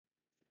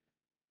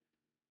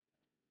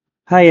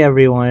Hi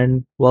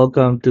everyone,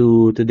 welcome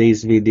to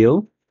today's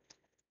video.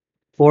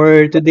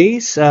 For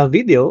today's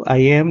video,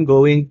 I am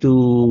going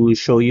to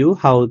show you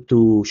how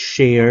to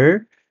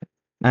share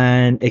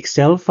an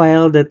Excel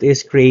file that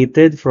is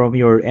created from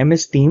your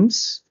MS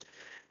Teams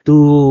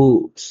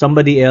to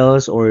somebody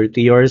else or to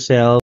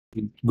yourself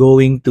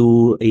going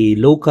to a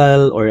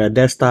local or a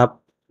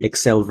desktop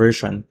Excel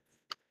version.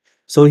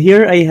 So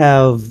here I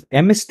have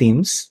MS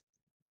Teams,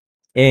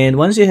 and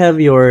once you have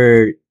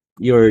your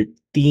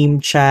team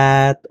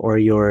chat or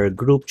your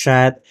group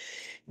chat,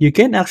 you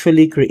can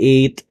actually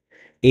create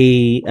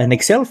an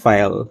Excel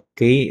file,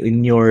 okay,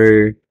 in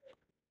your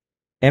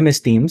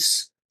MS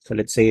Teams. So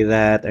let's say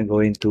that I'm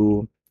going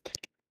to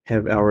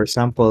have our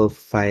sample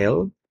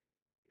file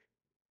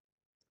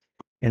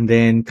and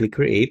then click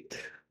create.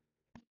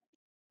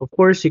 Of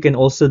course, you can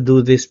also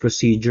do this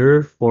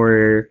procedure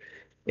for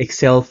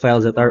Excel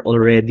files that are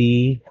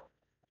already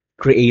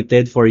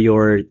created for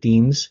your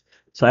teams.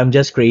 So I'm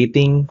just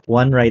creating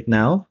one right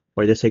now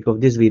for the sake of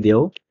this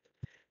video.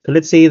 So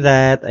let's say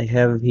that I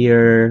have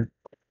here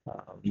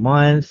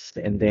month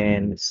and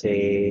then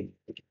say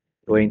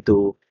going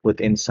to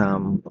put in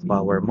some of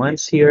our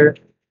months here.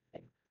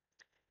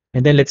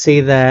 And then let's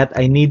say that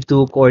I need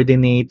to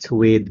coordinate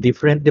with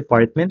different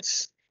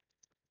departments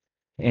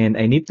and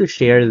I need to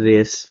share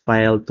this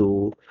file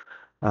to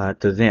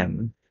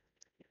them.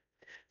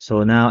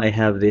 So now I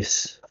have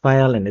this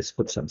file and let's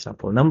put some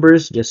sample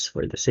numbers just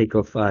for the sake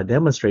of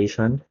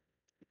demonstration.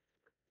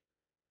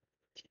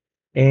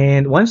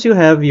 And once you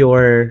have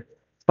your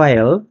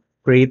file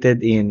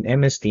created in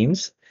MS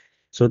Teams,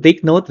 so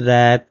take note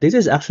that this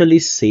is actually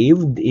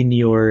saved in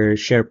your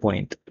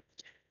SharePoint.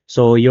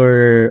 So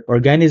your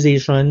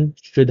organization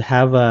should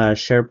have a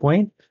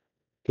SharePoint,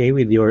 okay,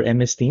 with your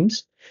MS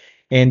Teams.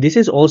 And this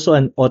is also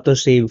an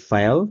autosave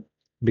file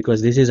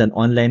because this is an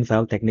online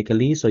file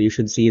technically. So you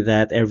should see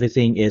that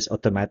everything is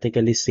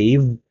automatically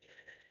saved.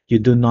 You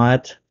do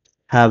not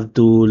have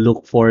to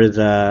look for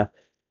the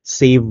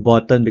save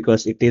button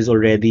because it is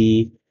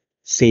already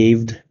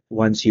saved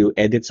once you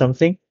edit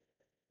something.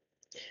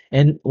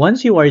 And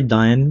once you are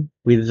done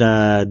with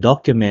the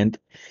document,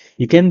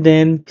 you can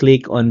then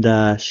click on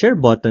the share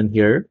button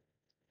here.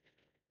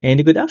 And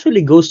you could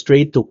actually go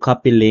straight to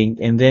copy link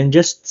and then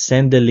just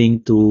send the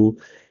link to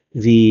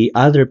the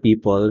other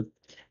people.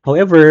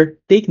 However,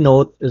 take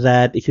note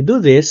that if you do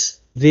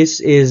this, this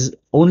is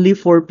only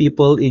for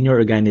people in your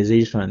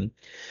organization.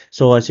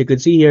 So as you can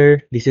see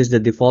here, this is the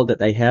default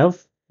that I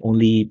have.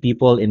 Only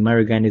people in my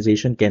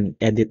organization can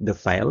edit the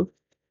file.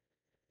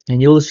 And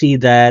you'll see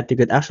that you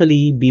could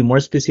actually be more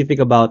specific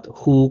about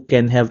who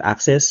can have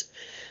access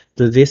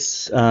to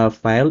this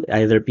file,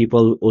 either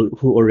people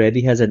who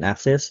already has an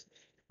access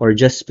or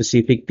just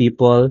specific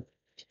people.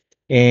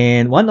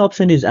 And one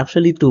option is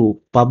actually to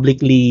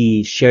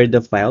publicly share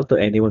the file to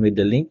anyone with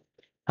the link.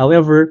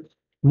 However,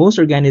 most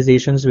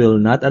organizations will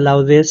not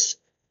allow this,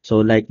 so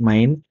like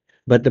mine,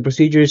 but the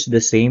procedure is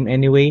the same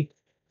anyway.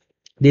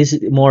 This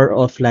is more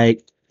of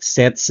like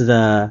sets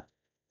the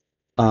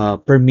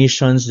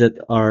permissions that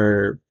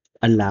are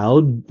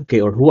allowed,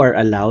 okay, or who are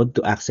allowed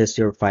to access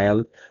your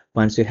file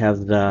once you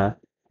have the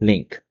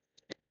link.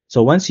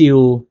 So once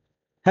you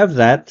have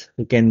that,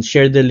 you can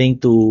share the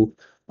link to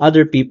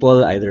other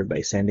people either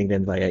by sending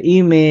them via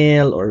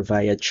email or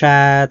via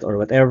chat or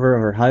whatever,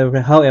 or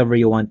however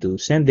you want to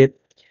send it.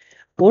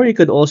 Or you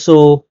could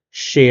also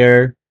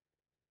share,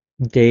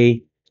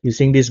 okay,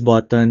 using this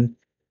button,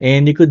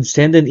 and you could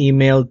send an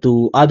email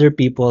to other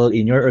people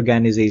in your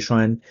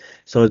organization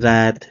so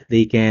that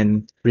they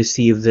can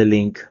receive the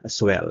link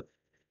as well.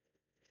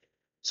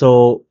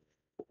 So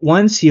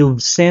once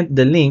you've sent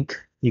the link,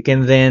 you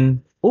can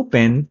then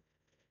open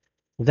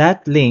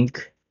that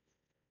link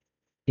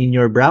in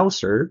your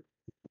browser.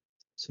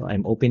 So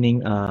I'm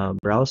opening a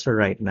browser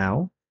right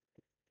now.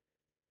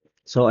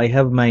 So I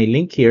have my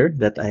link here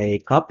that I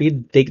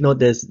copied. Take note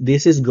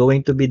this is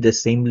going to be the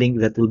same link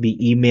that will be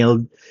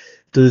emailed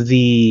to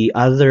the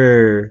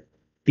other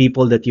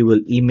people that you will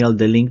email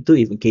the link to,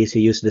 if in case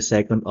you use the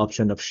second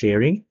option of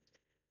sharing.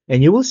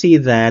 And you will see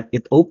that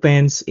it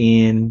opens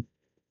in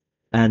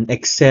an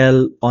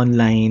Excel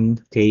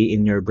online, okay,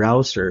 in your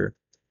browser.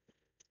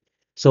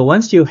 So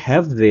once you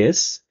have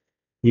this,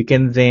 you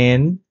can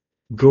then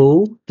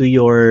go to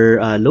your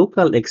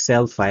local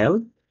Excel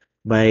file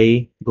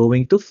by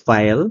going to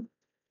File,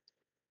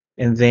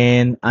 and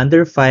then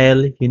under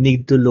File, you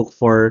need to look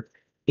for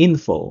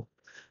Info.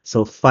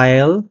 So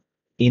File,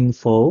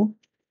 Info,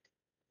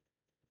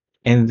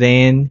 and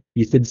then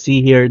you should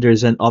see here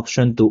there's an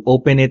option to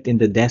open it in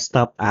the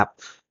desktop app.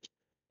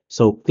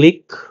 So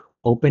click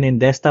Open in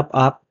Desktop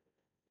app,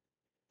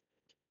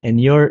 and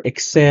your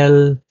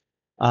Excel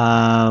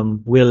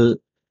will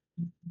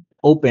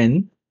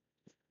open.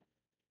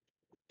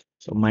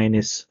 So mine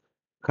is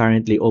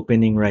currently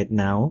opening right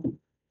now.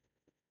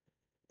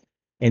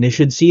 And you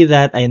should see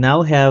that I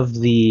now have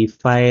the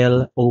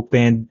file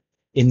opened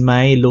in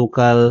my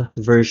local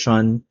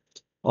version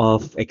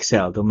of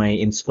Excel, to my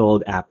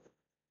installed app.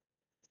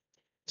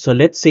 So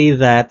let's say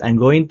that I'm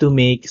going to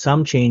make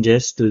some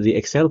changes to the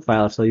Excel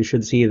file. So you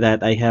should see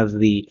that I have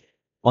the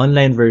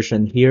online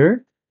version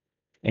here,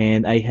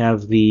 and I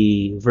have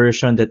the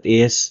version that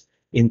is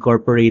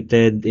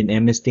incorporated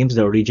in MS Teams,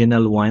 the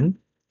original one.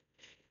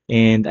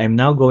 And I'm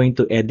now going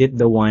to edit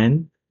the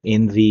one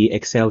in the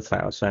Excel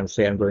file. So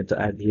I'm going to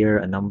add here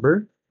a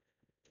number,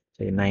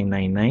 say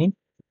 999.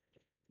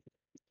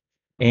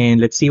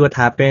 And let's see what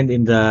happened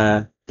in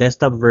the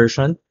desktop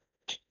version.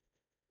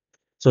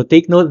 So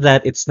take note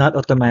that it's not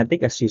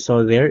automatic as you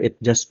saw there,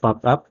 it just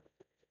popped up.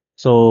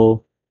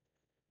 So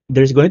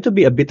there's going to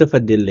be a bit of a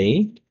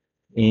delay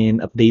in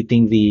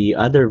updating the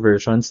other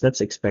versions.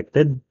 That's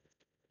expected.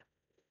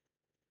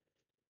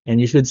 And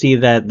you should see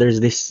that there's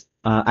this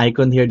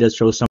icon here that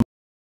shows some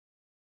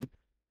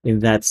in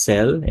that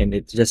cell, and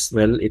it's just,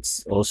 well,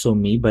 it's also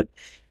me. But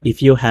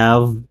if you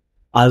have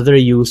other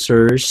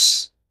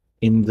users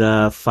in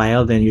the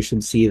file, then you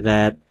should see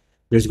that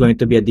there's going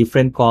to be a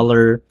different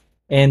color,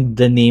 and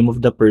the name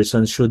of the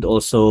person should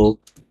also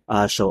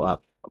show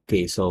up.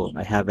 Okay, so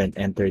I haven't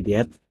entered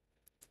yet.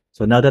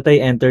 So now that I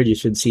entered, you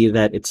should see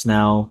that it's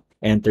now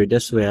entered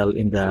as well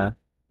in the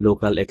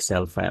local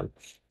Excel file.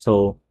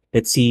 So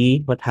let's see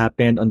what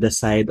happened on the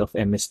side of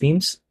MS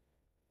Teams.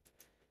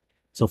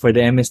 So for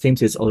the MS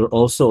Teams, it's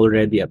also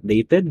already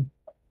updated.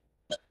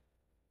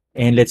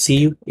 And let's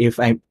see if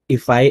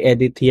I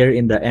edit here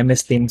in the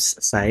MS Teams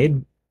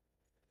side.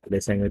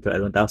 Let's say I'm going to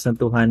add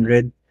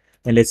 1,200.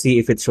 And let's see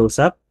if it shows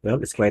up.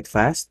 Well, it's quite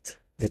fast.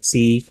 Let's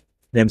see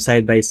them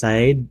side by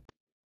side.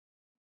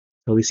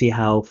 So we see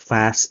how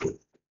fast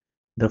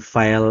the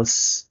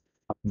files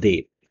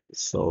update.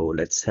 So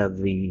let's have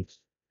the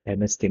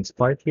MS Teams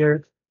part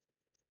here.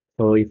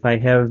 So if I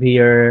have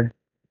here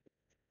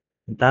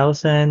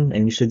 1,000,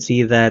 and you should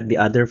see that the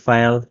other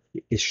file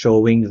is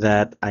showing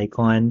that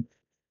icon,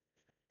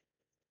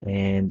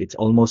 and it's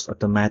almost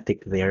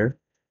automatic there.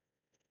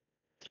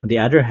 On the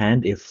other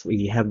hand, if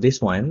we have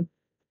this one,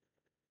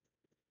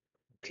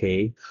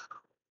 okay,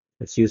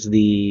 let's use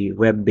the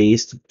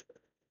web-based.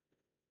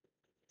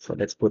 So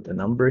let's put a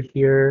number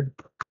here,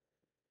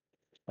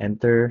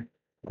 enter.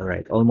 All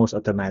right, almost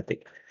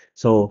automatic.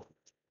 So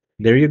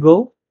there you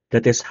go.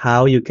 That is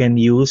how you can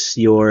use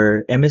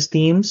your MS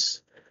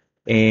Teams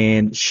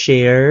and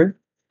share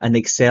an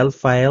Excel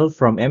file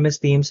from MS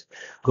Teams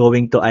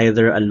going to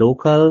either a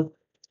local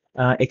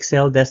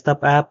Excel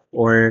desktop app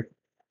or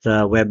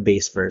the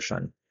web-based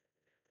version.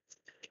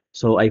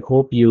 So I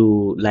hope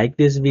you like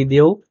this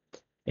video.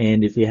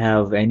 And if you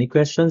have any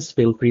questions,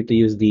 feel free to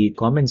use the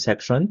comment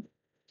section.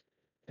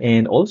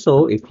 And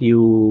also, if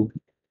you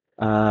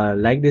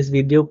like this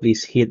video,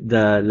 please hit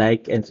the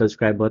like and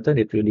subscribe button.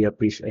 I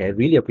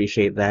really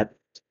appreciate that.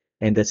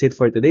 And that's it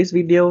for today's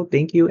video.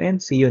 Thank you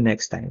and see you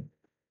next time.